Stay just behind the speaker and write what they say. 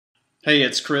Hey,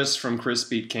 it's Chris from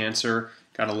chrisbeatcancer.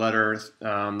 Got a letter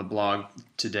on the blog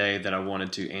today that I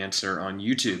wanted to answer on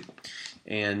YouTube.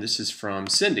 And this is from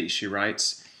Cindy. She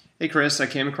writes, "Hey Chris, I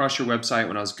came across your website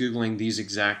when I was Googling these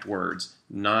exact words,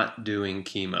 not doing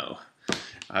chemo.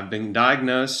 I've been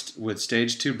diagnosed with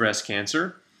stage 2 breast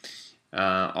cancer.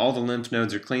 All the lymph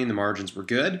nodes are clean, the margins were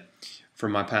good.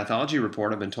 From my pathology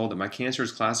report, I've been told that my cancer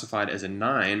is classified as a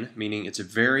 9, meaning it's a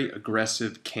very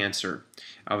aggressive cancer.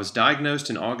 I was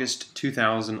diagnosed in August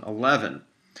 2011.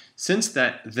 Since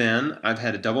then, I've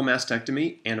had a double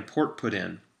mastectomy and a port put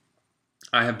in.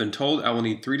 I have been told I will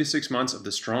need 3 to 6 months of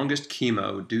the strongest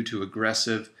chemo due to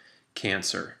aggressive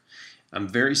cancer. I'm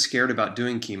very scared about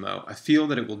doing chemo. I feel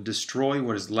that it will destroy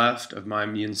what is left of my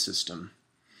immune system."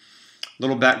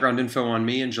 Little background info on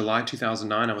me. In July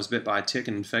 2009, I was bit by a tick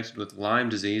and infected with Lyme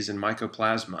disease and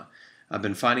mycoplasma. I've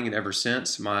been fighting it ever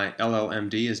since. My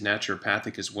LLMD is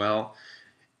naturopathic as well.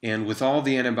 And with all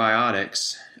the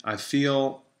antibiotics, I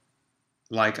feel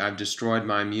like I've destroyed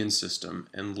my immune system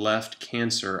and left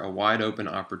cancer a wide open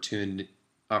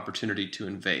opportunity to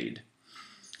invade.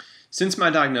 Since my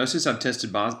diagnosis, I've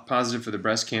tested positive for the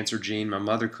breast cancer gene. My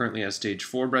mother currently has stage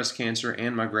 4 breast cancer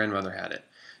and my grandmother had it.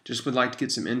 Just would like to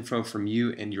get some info from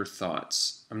you and your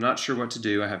thoughts. I'm not sure what to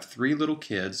do. I have 3 little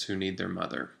kids who need their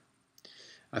mother.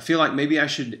 I feel like maybe I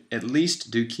should at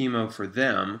least do chemo for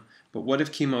them, but what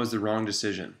if chemo is the wrong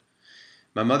decision?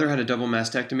 My mother had a double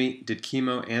mastectomy, did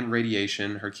chemo and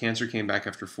radiation. Her cancer came back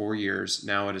after 4 years.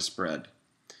 Now it has spread.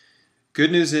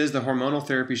 Good news is the hormonal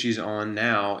therapy she's on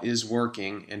now is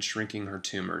working and shrinking her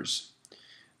tumors.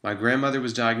 My grandmother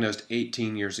was diagnosed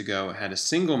 18 years ago, had a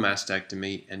single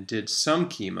mastectomy, and did some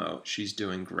chemo. She's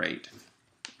doing great.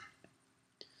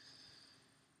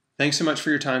 Thanks so much for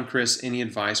your time, Chris. Any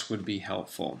advice would be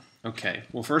helpful. Okay,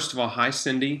 well, first of all, hi,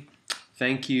 Cindy.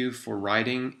 Thank you for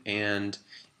writing, and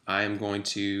I am going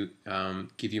to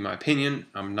give you my opinion.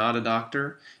 I'm not a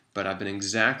doctor, but I've been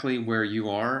exactly where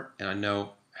you are, and I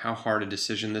know how hard a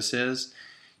decision this is.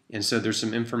 And so there's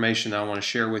some information I want to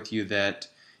share with you that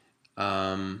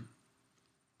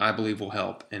I believe will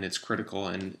help, and it's critical,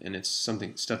 and it's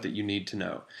stuff that you need to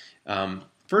know.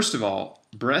 First of all,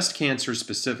 breast cancer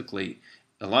specifically,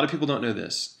 a lot of people don't know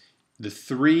this. The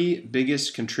 3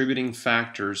 biggest contributing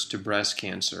factors to breast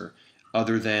cancer,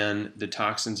 other than the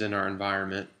toxins in our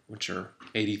environment, which are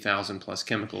 80,000 plus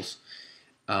chemicals,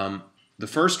 the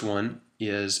first one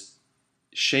is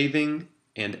shaving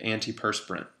and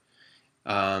antiperspirant.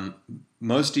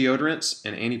 Most deodorants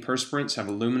and antiperspirants have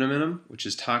aluminum in them, which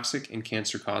is toxic and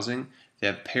cancer-causing. They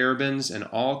have parabens and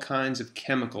all kinds of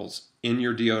chemicals in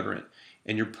your deodorant,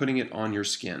 and you're putting it on your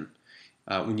skin.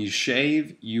 When you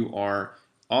shave, you are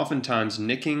oftentimes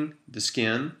nicking the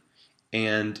skin,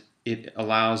 and it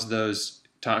allows those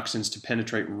toxins to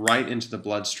penetrate right into the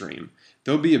bloodstream.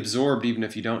 They'll be absorbed even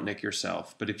if you don't nick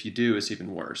yourself, but if you do, it's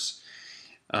even worse.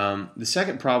 The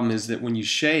second problem is that when you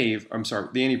shave, the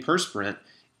antiperspirant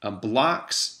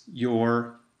blocks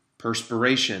your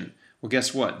perspiration. Well,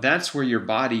 guess what? That's where your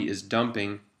body is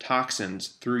dumping toxins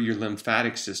through your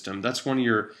lymphatic system. That's one of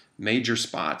your major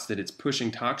spots that it's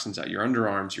pushing toxins out. Your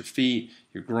underarms, your feet,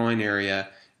 your groin area,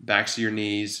 backs of your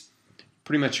knees,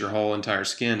 pretty much your whole entire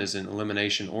skin is an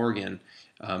elimination organ.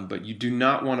 But you do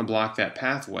not want to block that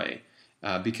pathway.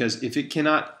 Because if it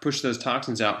cannot push those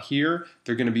toxins out here,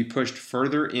 they're going to be pushed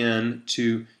further in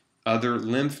to other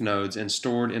lymph nodes and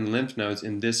stored in lymph nodes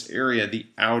in this area, the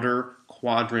outer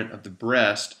quadrant of the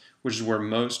breast, which is where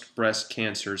most breast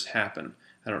cancers happen.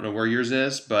 I don't know where yours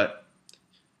is, but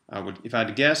if I had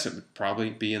to guess, it would probably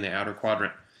be in the outer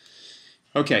quadrant.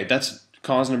 Okay, that's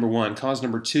cause number 1. Cause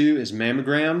number 2 is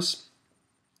mammograms.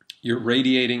 You're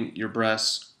radiating your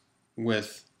breasts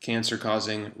with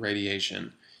cancer-causing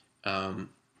radiation. Enough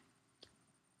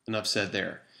said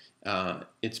there.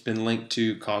 It's been linked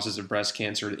to causes of breast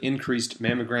cancer. Increased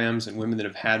mammograms, and women that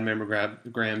have had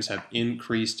mammograms have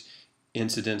increased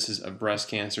incidences of breast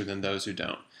cancer than those who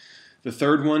don't. The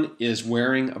third one is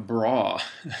wearing a bra.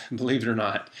 Believe it or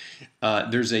not,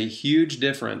 there's a huge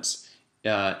difference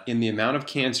in the amount of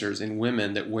cancers in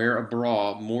women that wear a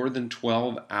bra more than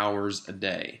 12 hours a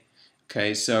day.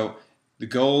 Okay, so the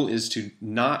goal is to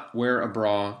not wear a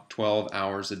bra 12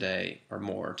 hours a day or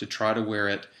more, to try to wear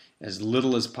it as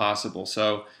little as possible.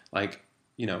 So, like,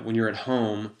 when you're at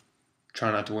home,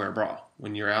 try not to wear a bra.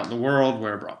 When you're out in the world,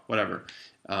 wear a bra, whatever.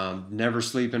 Never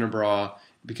sleep in a bra,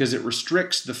 because it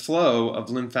restricts the flow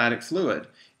of lymphatic fluid,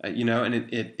 and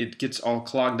it gets all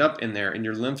clogged up in there in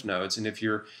your lymph nodes. And if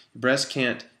your breast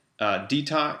can't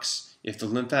detox, if the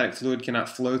lymphatic fluid cannot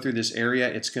flow through this area,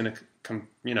 it's going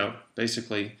to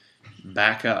basically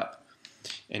back up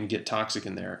and get toxic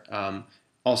in there.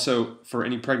 Also, for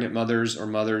any pregnant mothers or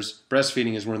mothers,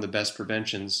 breastfeeding is one of the best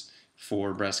preventions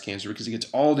for breast cancer because it gets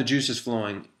all the juices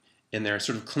flowing in there. It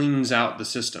sort of cleans out the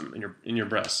system in your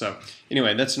breast. So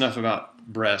anyway, that's enough about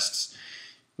breasts.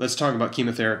 Let's talk about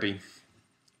chemotherapy.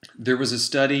 There was a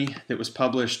study that was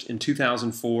published in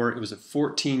 2004. It was a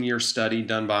 14-year study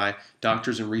done by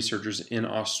doctors and researchers in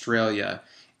Australia,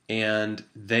 and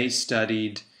they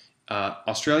studied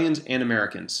Australians and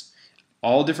Americans,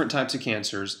 all different types of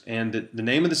cancers. And the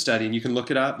name of the study, and you can look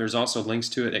it up, there's also links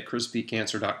to it at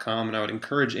chrisbeatcancer.com, and I would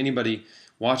encourage anybody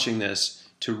watching this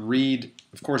to read,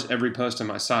 of course, every post on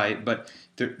my site, but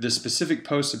the specific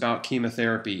posts about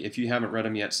chemotherapy, if you haven't read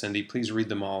them yet, Cindy, please read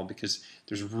them all because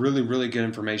there's really, really good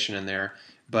information in there.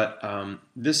 But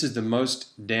this is the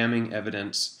most damning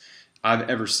evidence I've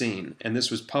ever seen, and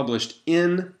this was published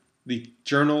in the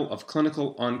Journal of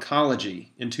Clinical Oncology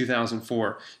in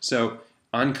 2004. So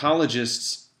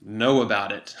oncologists know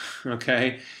about it,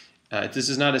 okay? This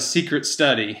is not a secret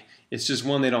study. It's just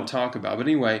one they don't talk about. But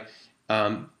anyway,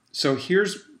 so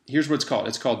here's what it's called.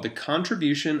 It's called The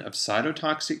Contribution of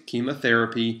Cytotoxic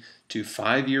Chemotherapy to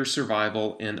 5-Year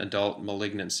Survival in Adult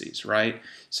Malignancies, right?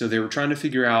 So they were trying to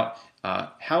figure out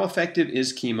how effective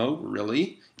is chemo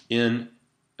really in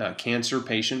cancer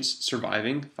patients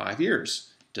surviving 5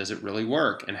 years? Does it really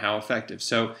work, and how effective?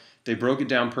 So they broke it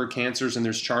down per cancers, and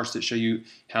there's charts that show you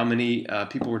how many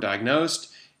people were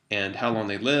diagnosed and how long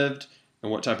they lived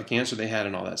and what type of cancer they had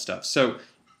and all that stuff. So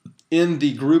in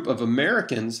the group of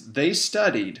Americans, they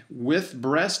studied with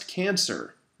breast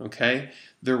cancer, okay?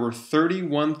 There were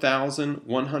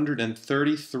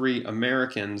 31,133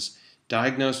 Americans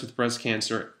diagnosed with breast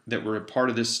cancer that were a part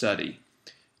of this study.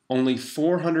 Only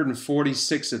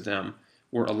 446 of them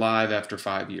were alive after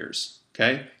 5 years,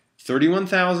 okay?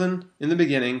 31,000 in the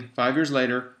beginning, 5 years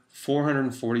later,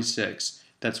 446.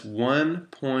 That's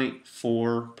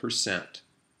 1.4%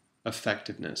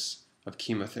 effectiveness of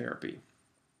chemotherapy.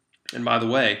 And by the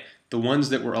way, the ones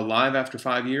that were alive after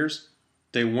 5 years,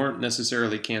 they weren't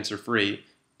necessarily cancer-free.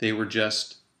 They were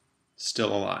just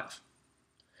still alive.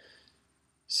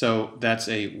 So that's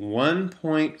a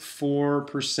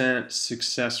 1.4%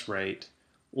 success rate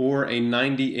or a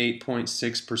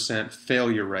 98.6%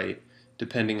 failure rate,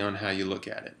 depending on how you look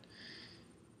at it.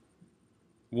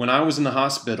 When I was in the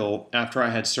hospital after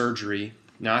I had surgery,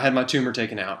 now I had my tumor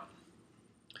taken out.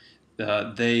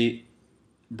 They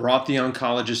brought the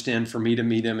oncologist in for me to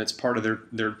meet him. It's part of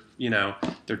their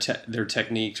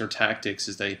techniques or tactics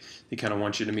is they kind of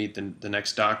want you to meet the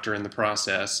next doctor in the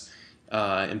process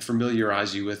and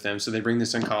familiarize you with them. So they bring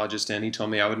this oncologist in. He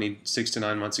told me I would need 6 to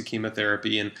 9 months of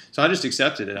chemotherapy, and so I just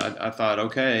accepted it. I thought,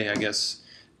 okay, I guess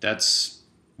that's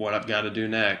what I've got to do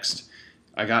next.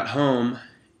 I got home,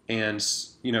 and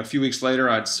a few weeks later,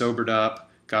 I'd sobered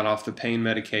up, got off the pain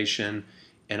medication,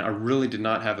 and I really did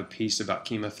not have a peace about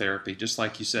chemotherapy. Just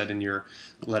like you said in your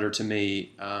letter to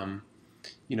me,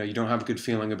 you don't have a good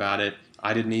feeling about it.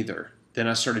 I didn't either. Then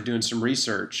I started doing some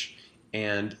research,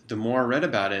 and the more I read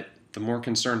about it, the more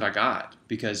concerned I got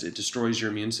because it destroys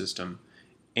your immune system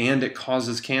and it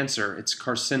causes cancer. It's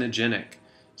carcinogenic.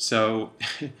 So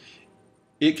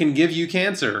it can give you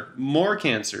cancer, more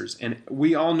cancers. And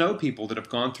we all know people that have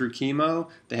gone through chemo.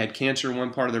 They had cancer in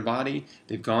one part of their body.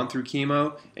 They've gone through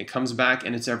chemo. It comes back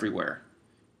and it's everywhere.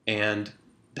 And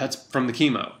that's from the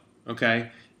chemo,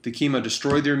 okay? The chemo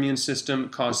destroyed their immune system,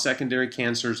 caused secondary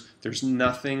cancers. There's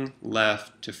nothing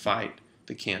left to fight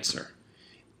the cancer.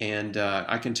 And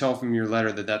I can tell from your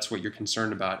letter that that's what you're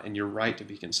concerned about, and you're right to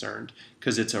be concerned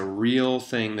because it's a real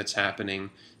thing that's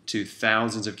happening to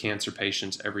thousands of cancer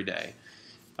patients every day.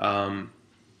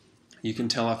 You can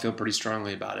tell I feel pretty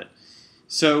strongly about it.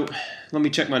 So let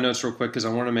me check my notes real quick because I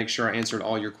want to make sure I answered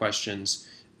all your questions.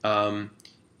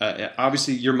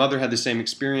 Obviously, your mother had the same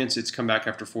experience. It's come back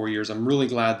after 4 years. I'm really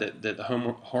glad that the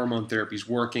hormone therapy is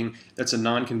working. That's a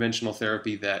non-conventional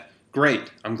therapy that,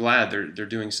 great. I'm glad they're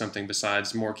doing something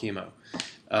besides more chemo.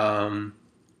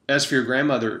 As for your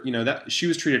grandmother, that she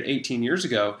was treated 18 years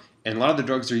ago, and a lot of the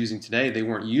drugs they're using today, they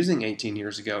weren't using 18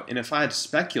 years ago. And if I had to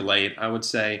speculate, I would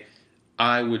say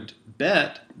I would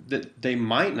bet that they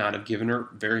might not have given her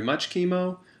very much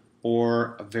chemo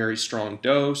or a very strong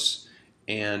dose.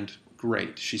 And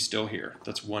great, she's still here.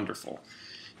 That's wonderful.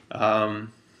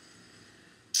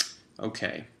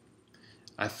 Okay.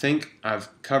 I think I've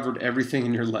covered everything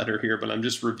in your letter here, but I'm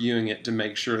just reviewing it to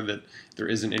make sure that there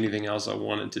isn't anything else I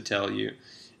wanted to tell you.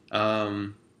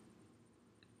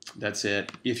 That's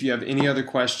it. If you have any other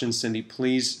questions, Cindy,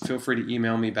 please feel free to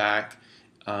email me back.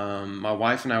 My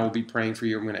wife and I will be praying for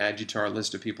you. I'm going to add you to our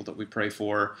list of people that we pray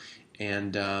for.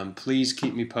 And please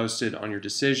keep me posted on your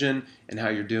decision and how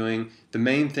you're doing. The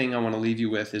main thing I want to leave you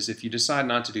with is if you decide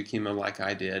not to do chemo like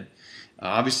I did,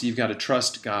 obviously you've got to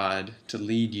trust God to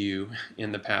lead you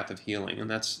in the path of healing,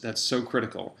 and that's so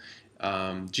critical.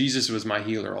 Jesus was my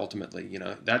healer ultimately.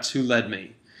 That's who led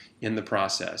me in the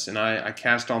process, and I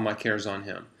cast all my cares on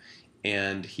him,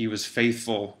 and he was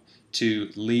faithful to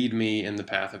lead me in the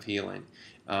path of healing.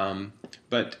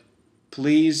 But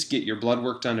please get your blood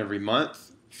work done every month.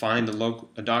 Find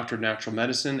a doctor of natural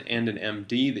medicine and an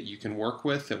MD that you can work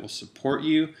with that will support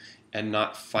you and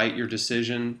not fight your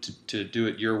decision to do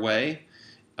it your way.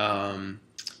 And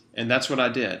that's what I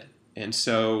did. And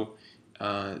so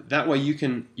that way you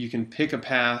can pick a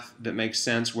path that makes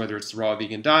sense, whether it's the raw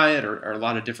vegan diet or a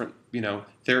lot of different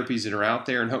therapies that are out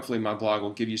there. And hopefully my blog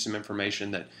will give you some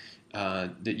information that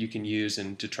you can use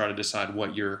and to try to decide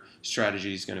what your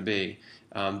strategy is going to be.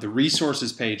 The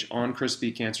resources page on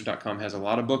chrisbeatcancer.com has a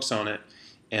lot of books on it,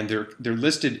 and they're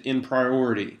listed in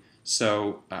priority.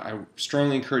 So I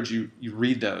strongly encourage you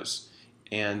read those,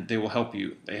 and they will help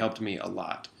you. They helped me a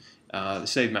lot. They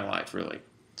saved my life, really.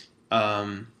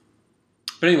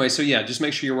 But anyway, so yeah, just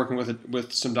make sure you're working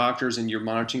with some doctors and you're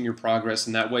monitoring your progress,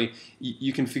 and that way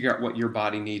you can figure out what your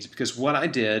body needs. Because what I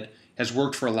did has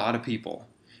worked for a lot of people,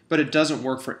 but it doesn't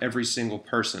work for every single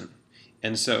person.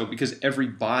 And so, because every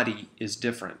body is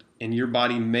different, and your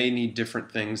body may need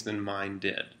different things than mine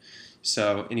did.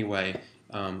 So anyway,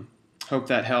 hope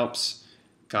that helps.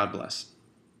 God bless.